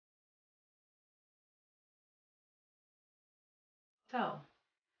So,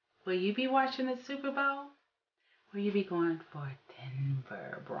 will you be watching the Super Bowl? Will you be going for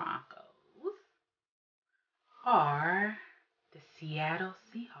Denver Broncos or the Seattle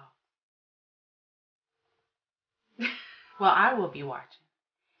Seahawks? Well, I will be watching.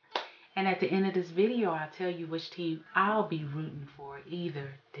 And at the end of this video, I'll tell you which team I'll be rooting for,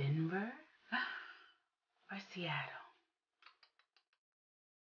 either Denver or Seattle.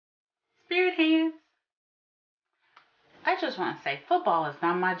 Spirit hands. I just want to say football is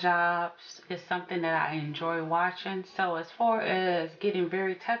not my job. It's something that I enjoy watching. So as far as getting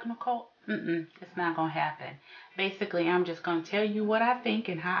very technical, it's not going to happen. Basically, I'm just going to tell you what I think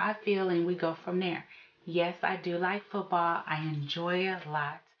and how I feel, and we go from there. Yes, I do like football. I enjoy it a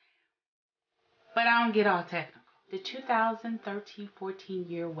lot. But I don't get all technical. The 2013-14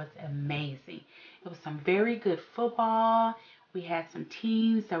 year was amazing. It was some very good football. We had some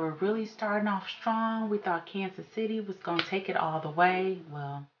teams that were really starting off strong. We thought Kansas City was going to take it all the way.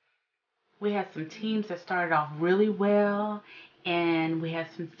 Well, we had some teams that started off really well, and we had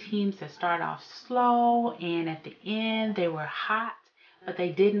some teams that started off slow, and at the end they were hot, but they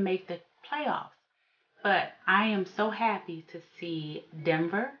didn't make the playoffs. But I am so happy to see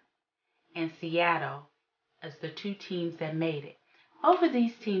Denver and Seattle as the two teams that made it. Both of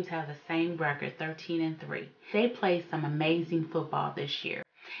these teams have the same record, 13-3. They played some amazing football this year.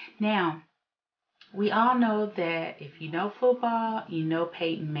 Now, we all know that if you know football, you know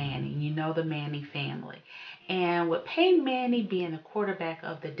Peyton Manning, you know the Manning family. And with Peyton Manning being the quarterback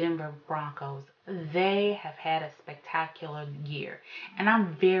of the Denver Broncos, they have had a spectacular year. And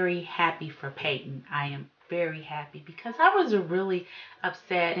I'm very happy for Peyton. I am very happy because I was really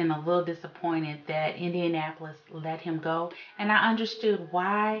upset and a little disappointed that Indianapolis let him go. And I understood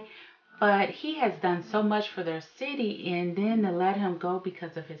why. But he has done so much for their city, and then to let him go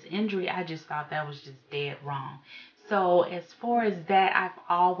because of his injury, I just thought that was just dead wrong. So as far as that, I've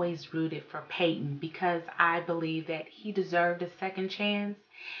always rooted for Peyton because I believe that he deserved a second chance,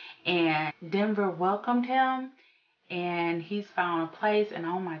 and Denver welcomed him, and he's found a place, and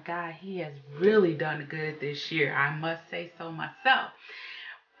oh my God, he has really done good this year. I must say so myself.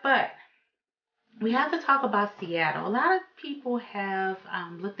 But we have to talk about Seattle. A lot of people have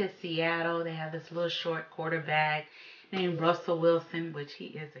looked at Seattle. They have this little short quarterback named Russell Wilson, which he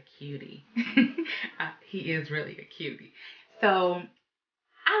is a cutie. He is really a cutie. So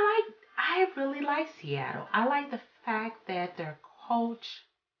I really like Seattle. I like the fact that their coach,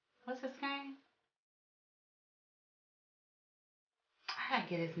 what's his name? I gotta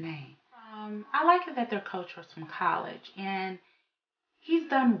get his name. I like it that their coach was from college, and he's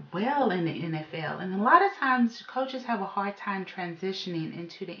done well in the NFL. And a lot of times coaches have a hard time transitioning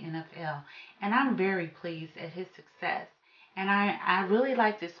into the NFL. And I'm very pleased at his success. And I really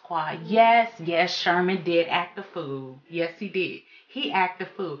like this squad. Yes, Sherman did act a fool. Yes, he did. He acted a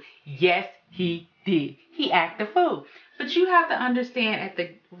fool. Yes, he did. He acted a fool. But you have to understand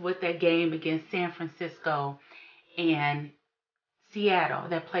with that game against San Francisco and Seattle,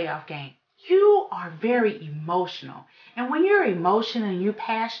 that playoff game, you are very emotional. And when you're emotional and you're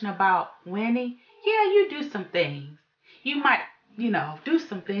passionate about winning, yeah, you do some things. You might, do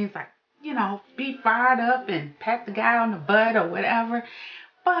some things like, be fired up and pat the guy on the butt or whatever.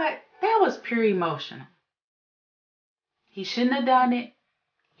 But that was pure emotional. He shouldn't have done it.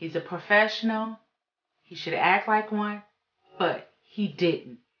 He's a professional. He should act like one, but he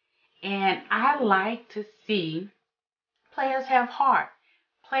didn't. And I like to see players have heart.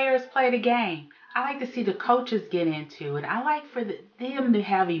 Players play the game. I like to see the coaches get into it. I like for them to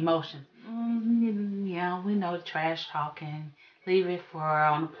have emotions. Yeah, we know trash talking. Leave it for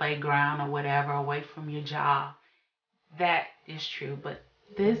on the playground or whatever, away from your job. That is true. But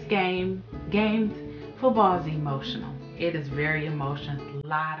this games, football is emotional. It is very emotional. A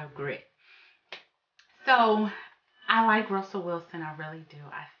lot of grit. So I like Russell Wilson. I really do.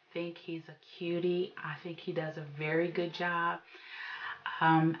 I think he's a cutie. I think he does a very good job.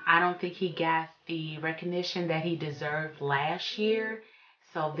 I don't think he got the recognition that he deserved last year.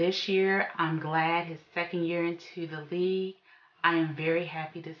 So this year, I'm glad his second year into the league, I am very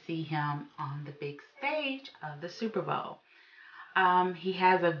happy to see him on the big stage of the Super Bowl. He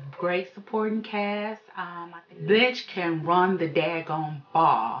has a great supporting cast. I think Lynch can run the daggone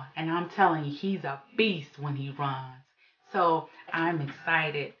ball. And I'm telling you, he's a beast when he runs. So I'm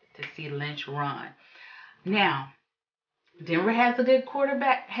excited to see Lynch run. Now, Denver has a good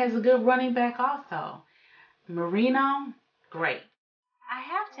quarterback, has a good running back also. Moreno, great. I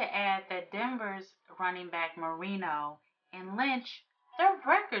have to add that Denver's running back Moreno and Lynch, their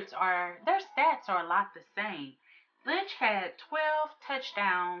stats are a lot the same. Lynch had 12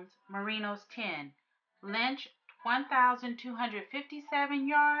 touchdowns, Moreno's 10. Lynch 1,257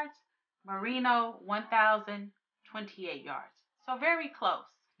 yards. Moreno, 1,028 yards. So very close.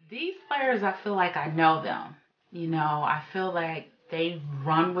 These players, I feel like I know them. I feel like they've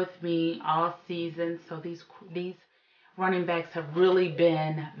run with me all season. So these running backs have really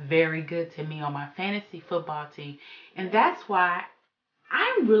been very good to me on my fantasy football team. And that's why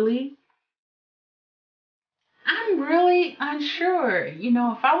I'm really unsure.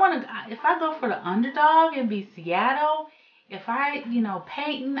 If I go for the underdog, it'd be Seattle. If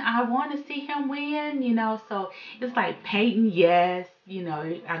Payton, I want to see him win, so it's like Payton, yes,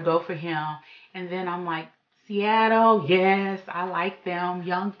 I go for him. And then I'm like, Seattle, yes, I like them,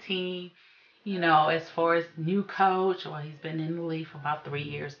 young team, as far as new coach, well, he's been in the league for about 3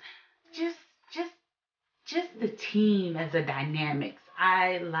 years. Just, just, just the team as a dynamics.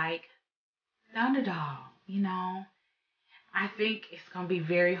 I like the underdog. I think it's going to be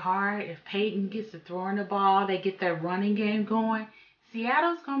very hard. If Payton gets to throwing the ball, they get that running game going,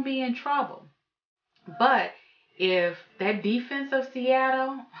 Seattle's going to be in trouble. But if that defense of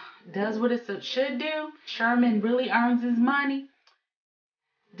Seattle does what it should do, Sherman really earns his money,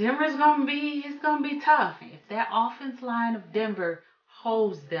 it's going to be tough. If that offense line of Denver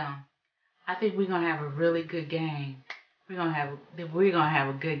holds them, I think we're going to have a really good game. We're gonna have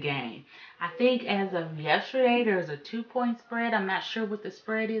a good game. I think as of yesterday, there's a 2-point spread. I'm not sure what the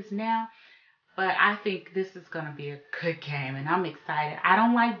spread is now, but I think this is gonna be a good game, and I'm excited. I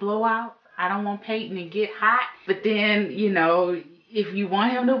don't like blowouts. I don't want Peyton to get hot, but then if you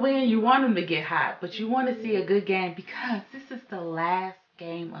want him to win, you want him to get hot, but you want to see a good game because this is the last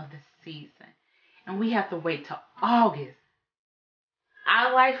game of the season, and we have to wait till August.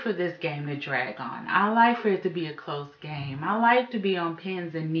 I like for this game to drag on. I like for it to be a close game. I like to be on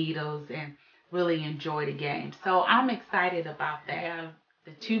pins and needles and really enjoy the game. So I'm excited about that.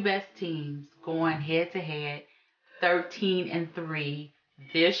 The two best teams going head to head, 13-3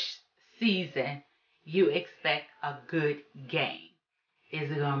 this season. You expect a good game.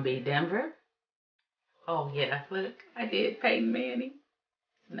 Is it going to be Denver? Oh, yeah. Look, I did Peyton Manning's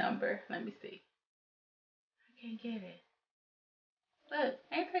number. Let me see. I can't get it. Look,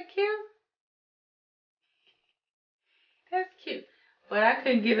 ain't that cute? That's cute. But I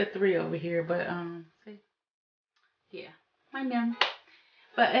couldn't get a 3 over here. But, see? Yeah, my name.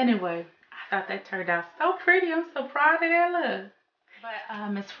 But anyway, I thought that turned out so pretty. I'm so proud of that look.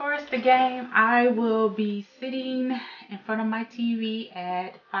 But as far as the game, I will be sitting in front of my TV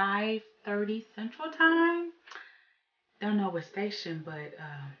at 5:30 Central Time. Don't know what station, but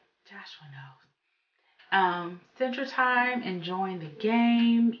Joshua knows. Central Time, enjoying the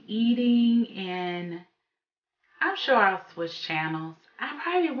game, eating, and I'm sure I'll switch channels. I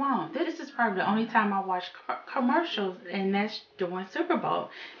probably won't. This is probably the only time I watch commercials, and that's during Super Bowl.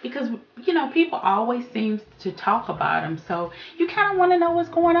 Because, people always seem to talk about them, so you kind of want to know what's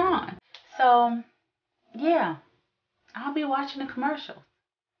going on. So, yeah, I'll be watching the commercials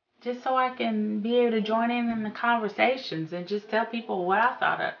just so I can be able to join in the conversations and just tell people what I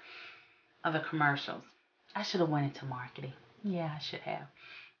thought of the commercials. I should have went into marketing. Yeah, I should have.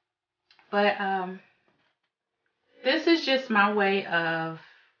 But this is just my way of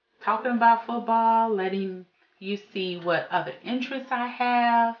talking about football, letting you see what other interests I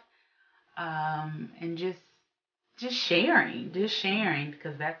have, and just sharing,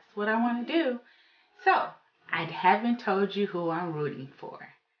 because that's what I want to do. So, I haven't told you who I'm rooting for.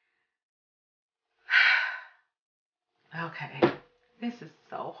 Okay, this is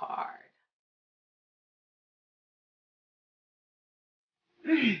so hard.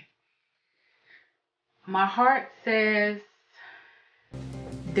 My heart says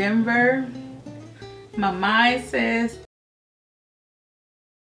Denver. My mind says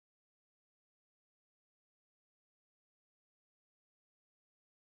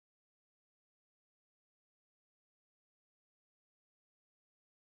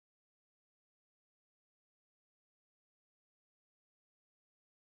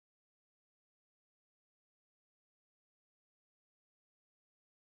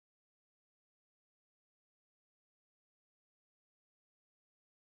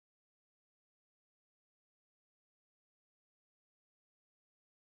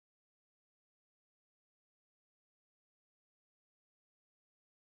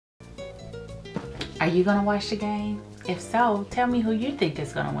Are you going to watch the game? If so, tell me who you think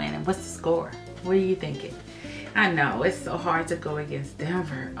is going to win and what's the score. What are you thinking? I know, it's so hard to go against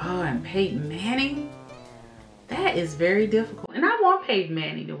Denver. Oh, and Peyton Manning? That is very difficult. And I want Peyton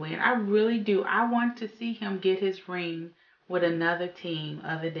Manning to win. I really do. I want to see him get his ring with another team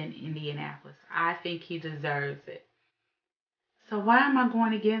other than Indianapolis. I think he deserves it. So why am I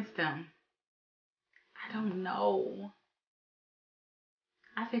going against him? I don't know.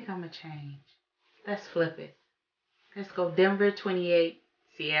 I think I'm going to change. Let's flip it. Let's go Denver 28,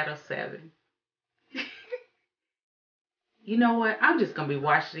 Seattle 7. You know what? I'm just going to be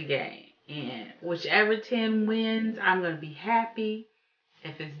watching the game. And whichever 10 wins, I'm going to be happy.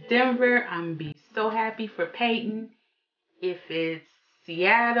 If it's Denver, I'm going to be so happy for Payton. If it's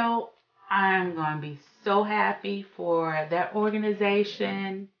Seattle, I'm going to be so happy for that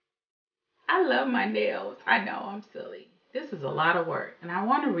organization. I love my nails. I know I'm silly. This is a lot of work. And I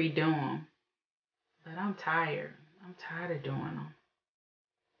want to redo them. But I'm tired. I'm tired of doing them.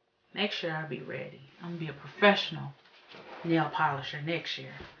 Next year, I'll be ready. I'm going to be a professional nail polisher next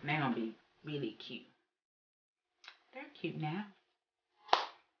year. And they're going to be really cute. They're cute now.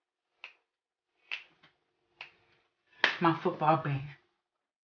 My football band.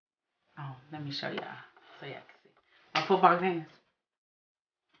 Oh, let me show y'all so y'all can see. My football bands.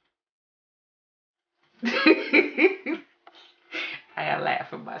 I gotta laugh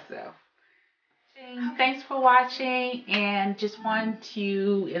at myself. Thanks for watching, and just want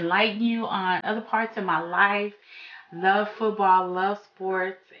to enlighten you on other parts of my life. Love football, love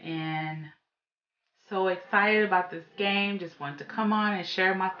sports, and so excited about this game. Just wanted to come on and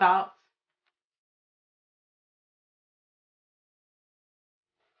share my thoughts.